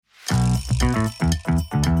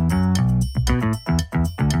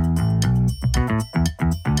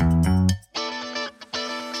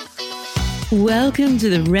Welcome to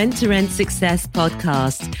the Rent to Rent Success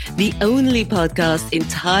podcast, the only podcast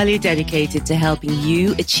entirely dedicated to helping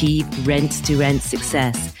you achieve rent to rent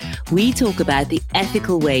success. We talk about the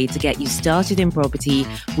ethical way to get you started in property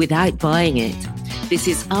without buying it. This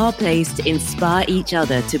is our place to inspire each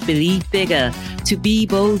other to believe bigger, to be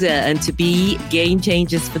bolder, and to be game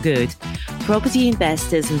changers for good. Property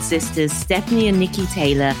investors and sisters Stephanie and Nikki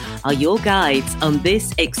Taylor are your guides on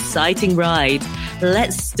this exciting ride.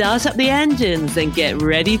 Let's start up the engines and get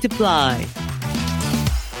ready to fly.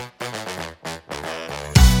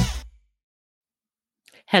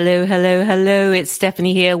 Hello, hello, hello. It's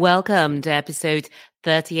Stephanie here. Welcome to episode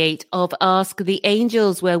 38 of Ask the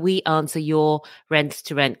Angels, where we answer your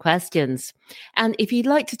rent-to-rent questions. And if you'd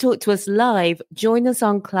like to talk to us live, join us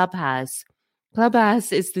on Clubhouse.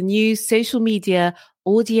 Clubhouse is the new social media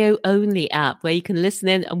audio-only app where you can listen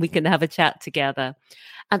in and we can have a chat together.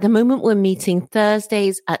 At the moment, we're meeting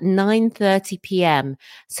Thursdays at 9:30 p.m.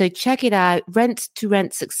 So check it out,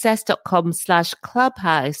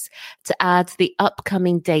 renttoRentSuccess.com/clubhouse to add the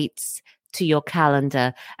upcoming dates to your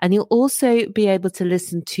calendar. And you'll also be able to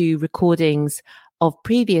listen to recordings of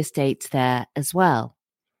previous dates there as well.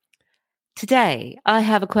 Today, I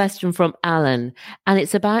have a question from Alan, and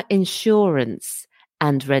it's about insurance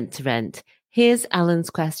and rent to rent. Here's Alan's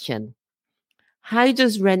question. How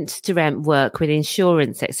does rent to rent work with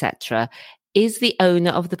insurance, etc.? Is the owner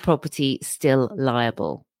of the property still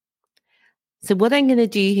liable? So what I'm going to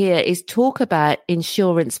do here is talk about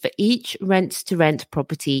insurance for each rent to rent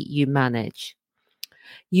property you manage.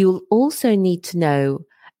 You'll also need to know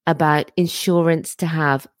about insurance to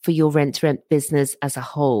have for your rent to rent business as a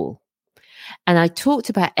whole. And I talked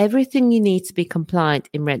about everything you need to be compliant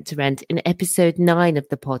in rent to rent in episode 9 of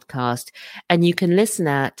the podcast. And you can listen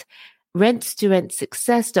at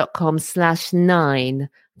renttoRentSuccess.com/9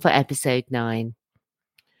 for episode 9.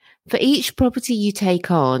 For each property you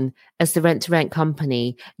take on as the rent to rent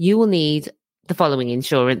company, you will need the following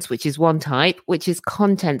insurance, which is one type, which is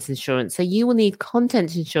contents insurance. So you will need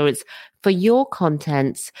contents insurance for your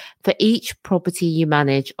contents for each property you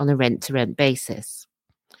manage on a rent to rent basis.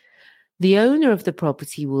 The owner of the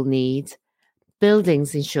property will need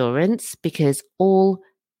buildings insurance because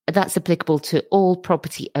that's applicable to all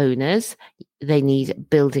property owners. They need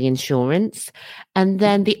building insurance. And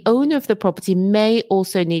then the owner of the property may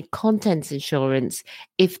also need contents insurance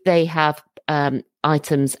if they have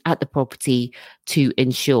items at the property to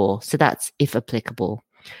insure. So that's if applicable.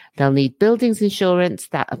 They'll need buildings insurance.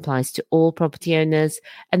 That applies to all property owners.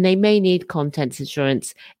 And they may need contents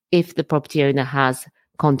insurance if the property owner has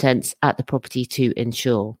contents at the property to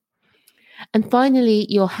insure. And finally,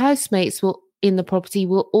 your housemates in the property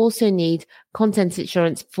will also need contents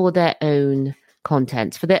insurance for their own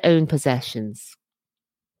contents, for their own possessions.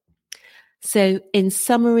 So in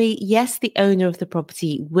summary, yes, the owner of the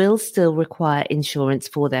property will still require insurance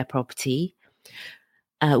for their property.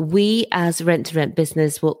 We as rent-to-rent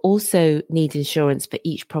business will also need insurance for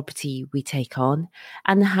each property we take on,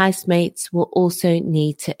 and the housemates will also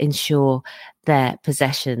need to insure their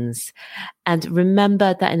possessions. And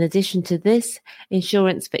remember that in addition to this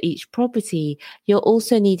insurance for each property, you'll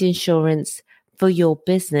also need insurance for your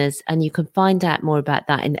business, and you can find out more about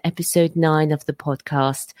that in episode 9 of the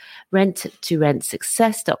podcast,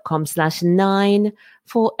 renttoRentSuccess.com/9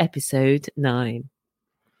 for episode 9.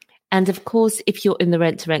 And of course, if you're in the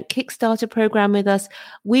Rent to Rent Kickstarter program with us,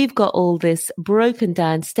 we've got all this broken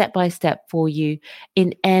down step by step for you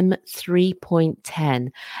in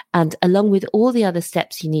M3.10. And along with all the other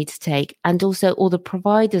steps you need to take, and also all the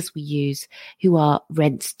providers we use who are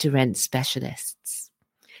rent to rent specialists.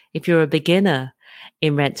 If you're a beginner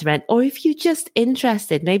in rent to rent, or if you're just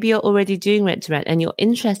interested, maybe you're already doing rent to rent and you're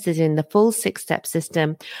interested in the full 6-step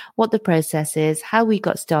system, what the process is, how we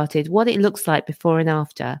got started, what it looks like before and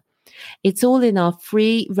after. It's all in our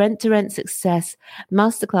free Rent to Rent Success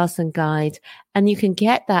Masterclass and Guide, and you can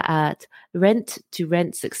get that at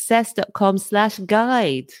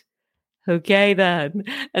renttoRentSuccess.com/guide. Okay then,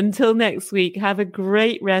 until next week, have a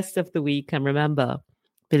great rest of the week, and remember,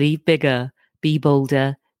 believe bigger, be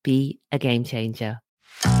bolder, be a game changer.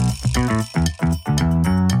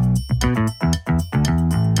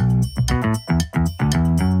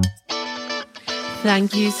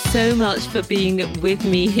 Thank you so much for being with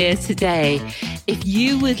me here today. If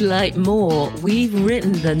you would like more, we've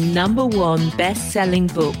written the #1 best-selling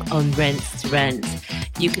book on rent to rent.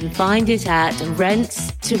 You can find it at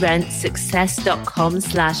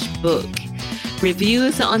renttoRentSuccess.com/book.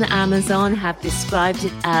 Reviewers on Amazon have described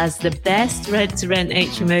it as the best rent-to-rent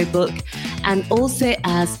HMO book and also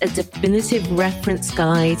as a definitive reference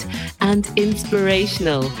guide and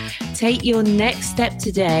inspirational. Take your next step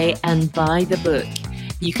today and buy the book.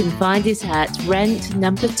 You can find it at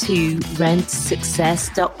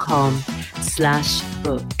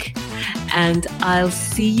rentsuccess.com/book. And I'll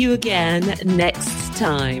see you again next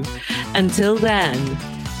time. Until then,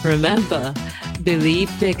 remember, believe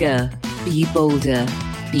bigger, be bolder,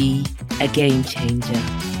 be a game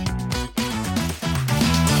changer.